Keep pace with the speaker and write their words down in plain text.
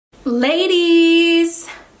Ladies,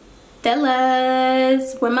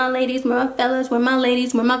 fellas, where my ladies, where my fellas, where my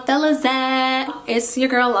ladies, where my fellas at? It's your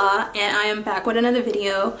girl La, and I am back with another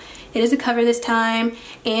video. It is a cover this time,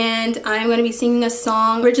 and I'm going to be singing a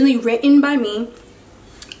song originally written by me.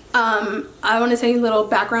 I want to tell you a little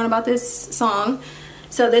background about this song.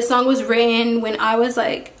 So this song was written when I was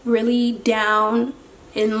like really down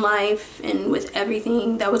in life and with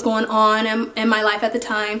everything that was going on in my life at the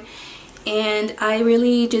time. And I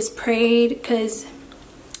really just prayed because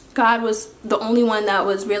God was the only one that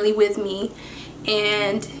was really with me,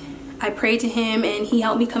 and I prayed to him and he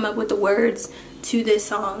helped me come up with the words to this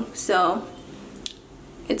song. So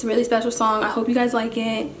it's a really special song. I hope you guys like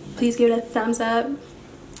it. Please give it a thumbs up.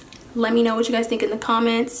 Let me know what you guys think in the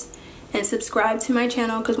comments, and subscribe to my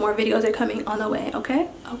channel because more videos are coming on the way. Okay?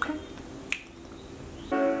 Okay.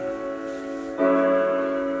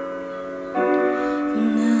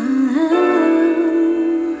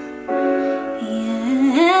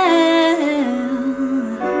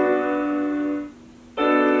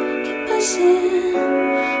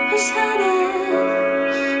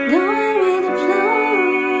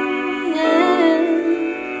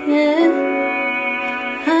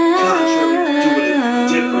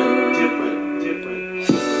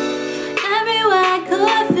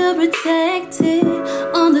 Protected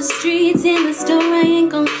on the streets, in the store, I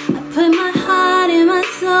ain't gon' I put my heart and my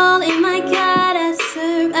soul in my God I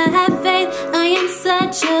serve. I have faith, I am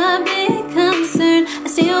such a big concern. I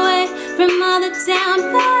stay away from all the down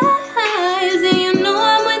vibes, and you know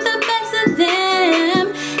I'm with the best of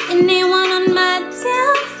them. Anyone on my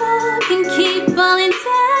downfall can keep falling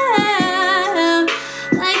down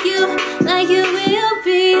like you will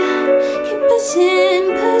be. Keep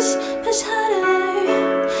pushing, push harder.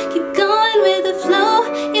 Keep going with the flow,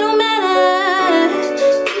 it don't matter.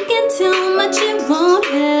 Thinking too much, it won't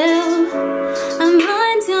help. I'm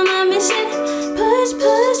on to my mission. Push,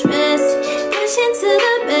 rest. Push into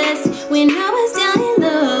the best. When I was down and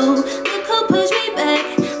low, look who pushed me back.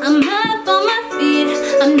 I'm up on my feet,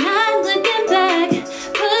 I'm not looking back.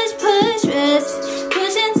 Push, rest.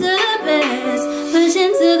 Push into the best. Push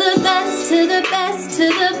into the best, to the best, to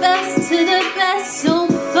the best, to the best so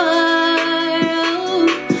far.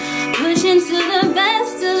 To the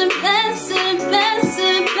best, to the best, to the best, to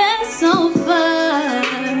the best so far.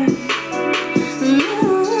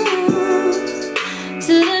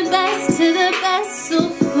 To the best so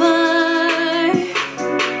far.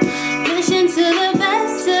 Pushing to the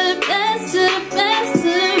best, to the best, to the best, to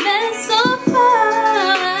the best so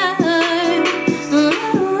far.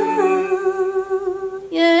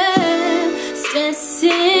 Yeah,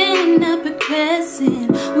 stressing, not progressing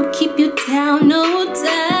will keep you down, no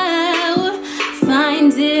doubt.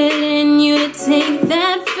 Find it in you to take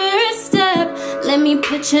that first step. Let me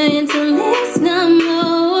put you into list now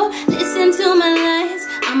more. Listen to my lies,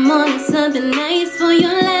 I'm on to something nice for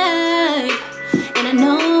your life. And I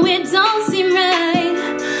know it don't seem right,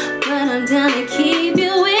 but I'm down to keep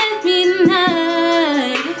you with me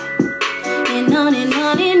tonight. And on and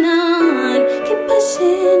on and on. Keep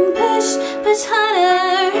pushing, push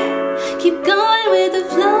harder. Keep going with the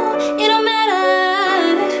flow, it don't matter.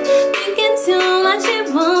 Too much, it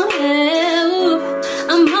won't help.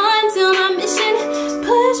 I'm on to my mission.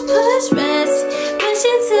 Push, rest. Push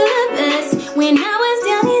into the best. When I was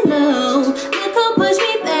down and low, look who pushed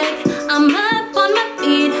me back. I'm up on my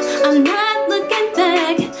feet, I'm not looking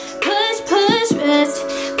back. Push, rest.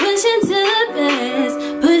 Push into the best.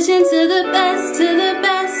 Push into the best, to the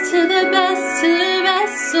best, to the best, to the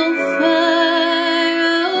best so far.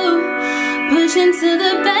 Push into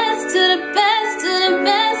the best, to the best, to the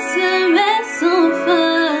best, to the best so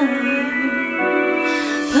far.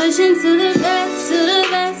 Pushing to the best, to the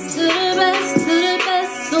best, to the best, to the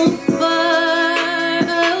best so far.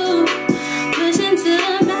 Pushing to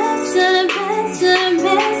the best, to the best, to the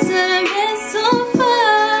best, to the best so far.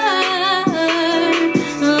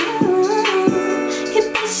 Keep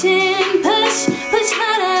pushing, push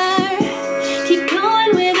harder. Keep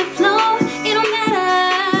going with the flow, it don't matter.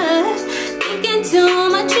 Thinking too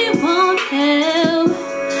much, it won't help.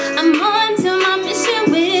 I'm on to my mission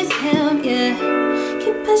with his help, yeah.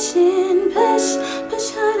 Keep pushing, push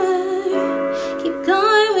harder. Keep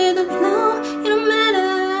going with the flow, it don't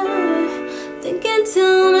matter. Thinking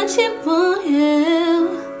too much, it won't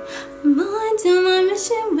help. I'm on to my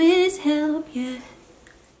mission with his help, yeah.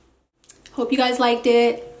 Hope you guys liked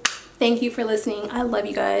it. Thank you for listening. I love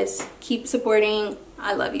you guys. Keep supporting.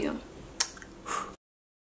 I love you.